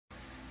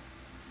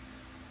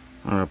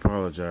I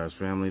apologize,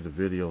 family. The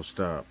video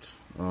stopped.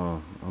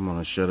 I'm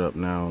gonna shut up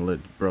now and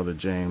let Brother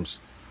James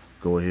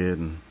go ahead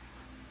and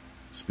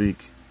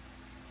speak.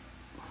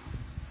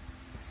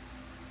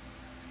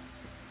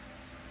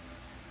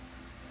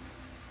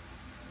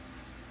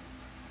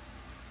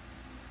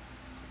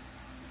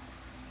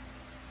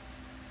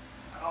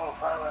 Hello,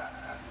 family.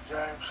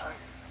 James Sinkey.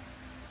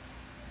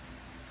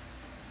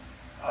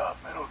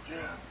 Middle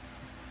June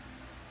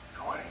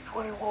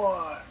 2021.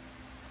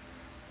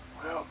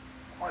 Well,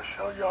 I'm going to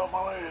show y'all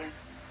my leg. This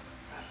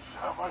is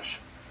how much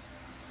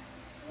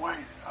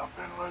weight I've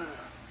been losing.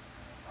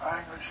 I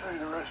ain't going to show you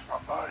the rest of my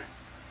body.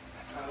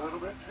 It's a little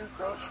bit too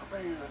gross for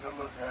me even to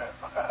look at.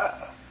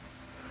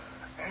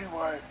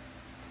 Anyway,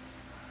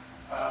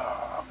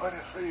 I'm putting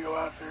this video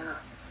out there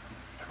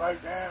to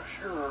make damn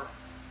sure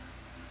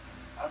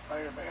I've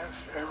made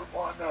amends to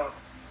everyone that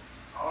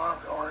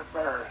harmed or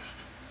embarrassed.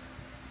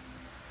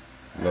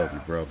 Love you,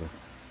 brother.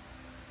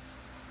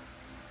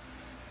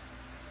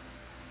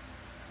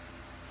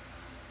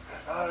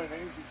 It's not an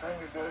easy thing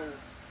to do.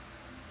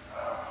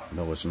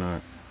 No, it's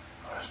not.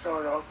 I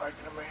started off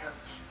making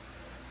amends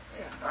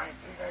in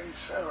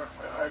 1987,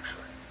 well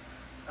actually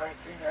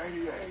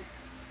 1988,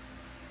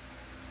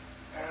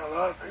 and a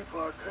lot of people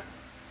I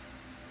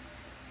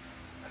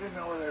didn't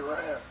know where they were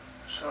at,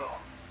 so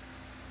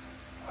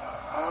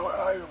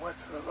I even went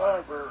to the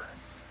library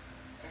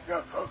and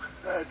got folks'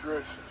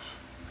 addresses,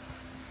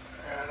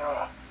 and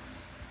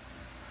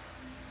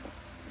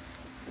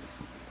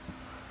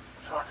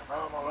talking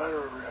about my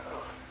letter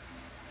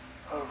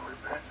of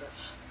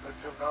repentance, let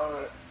them know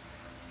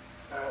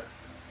that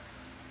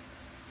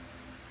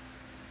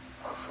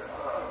I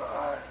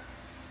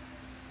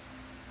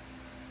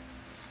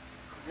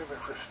forgive me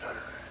for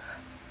stuttering here.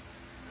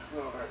 Just a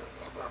little bit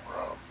of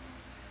problem.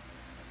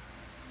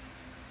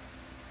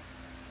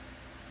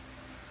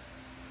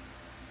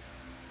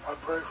 I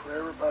pray for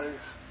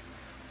everybody's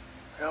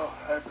health,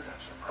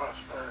 happiness, and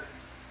prosperity.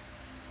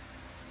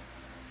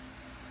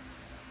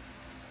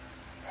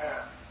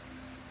 And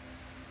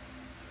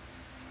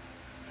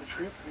to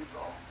treat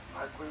people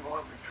like we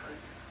want to be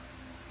treated.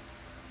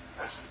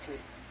 That's the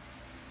key.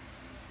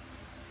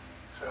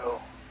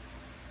 So,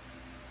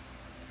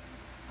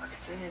 I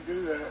continue to do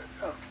that.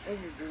 I've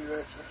continued to do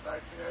that since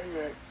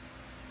 1988.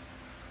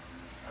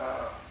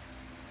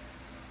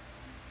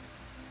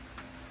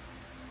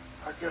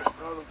 I guess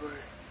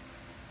probably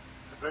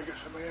the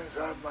biggest amends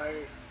I've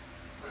made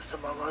was to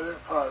my mother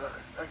and father.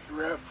 Thank you,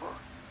 Rap, for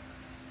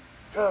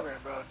telling me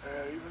about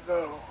that, even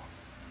though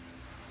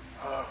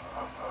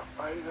I've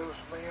made those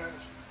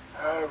amends.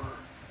 However,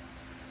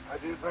 I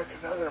did make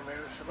another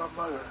amends to my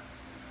mother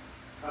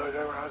the other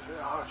day when I was in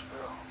the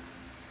hospital,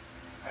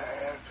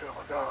 and to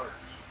my daughters.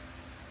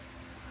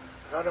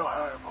 And I know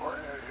how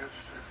important it is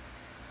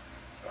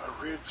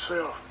to rid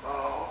self of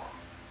all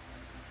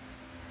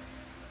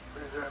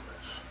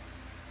resentments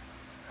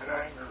and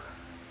anger,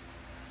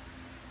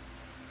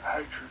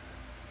 hatred.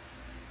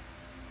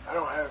 I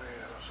don't have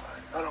any of those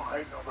things. I don't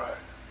hate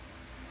nobody.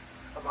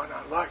 I might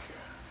not like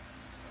you,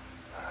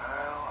 but I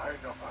don't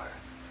hate nobody.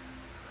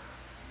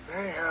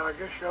 Anyhow, I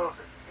guess y'all,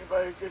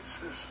 anybody that gets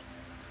this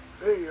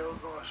video is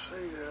going to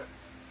see that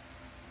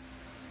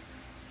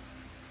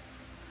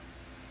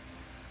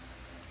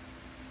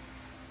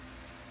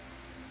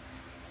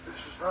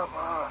this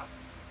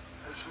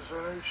is a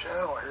new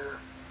channel here.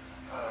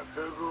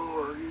 Google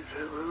or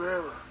YouTube,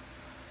 whoever.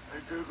 They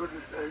Googled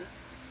it, they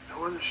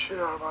tore the shit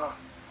out of my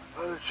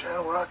other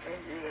channel where I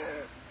can't get in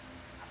it.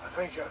 I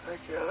think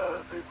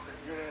other people can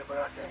get in it, but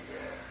I can't get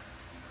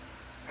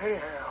in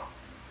it. Anyhow,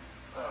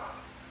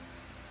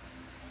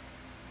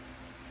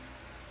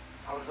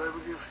 I was able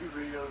to get a few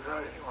videos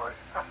out anyway.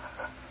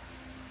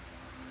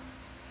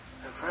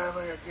 And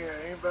family, again,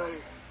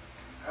 anybody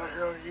out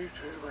here on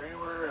YouTube or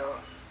anywhere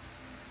else,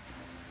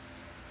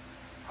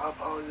 I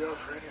apologize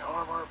for any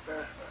harm or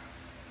embarrassment.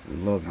 We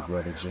love you,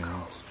 Brother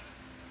James.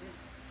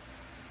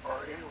 Or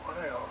anyone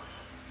else.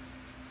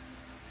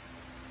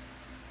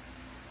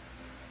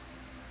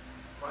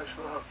 Much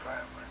love,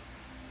 family.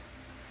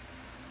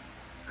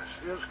 This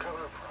is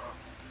coming from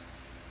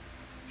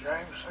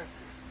James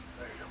Sinkey,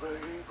 the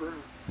Hillbilly Hebrew.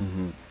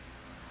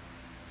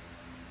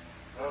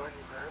 Loving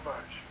you very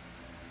much.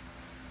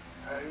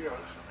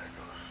 Adios,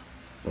 amigos.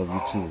 Love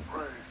you too. All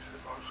praise to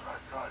the Most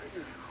High God,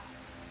 Israel,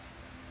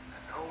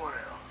 and no one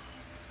else.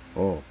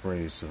 Oh,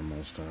 praise to the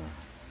Most High.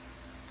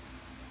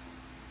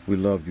 We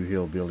love you,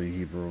 Hillbilly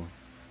Hebrew.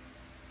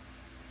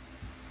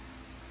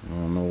 I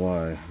don't know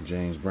why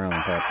James Brown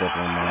popped up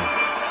on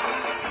my.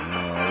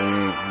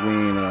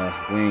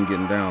 We ain't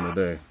getting down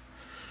today.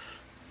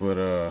 But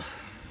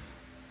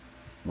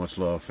much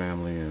love,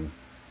 family, and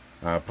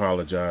I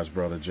apologize,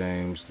 Brother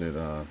James, that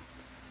the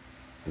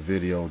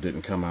video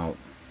didn't come out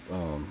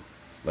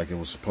like it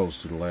was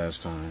supposed to the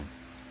last time.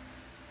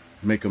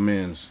 Make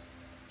amends,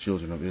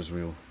 children of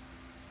Israel.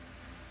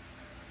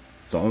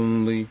 The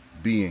only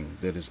being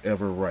that is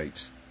ever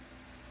right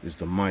is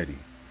the mighty,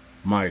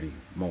 mighty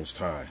Most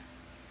High.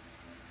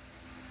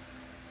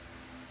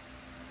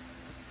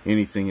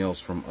 Anything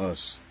else from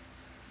us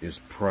is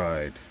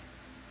pride.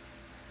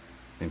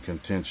 and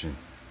contention.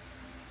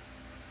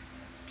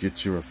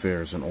 Get your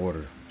affairs in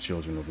order,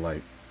 children of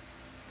light,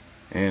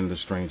 and the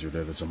stranger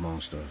that is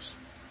amongst us.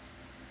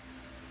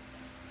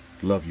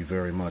 Love you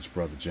very much,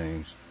 Brother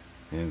James,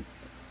 and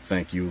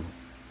thank you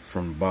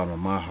from the bottom of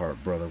my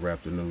heart, Brother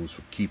Raptor News,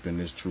 for keeping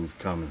this truth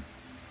coming.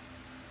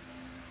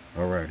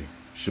 Alrighty,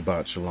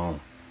 Shabbat Shalom.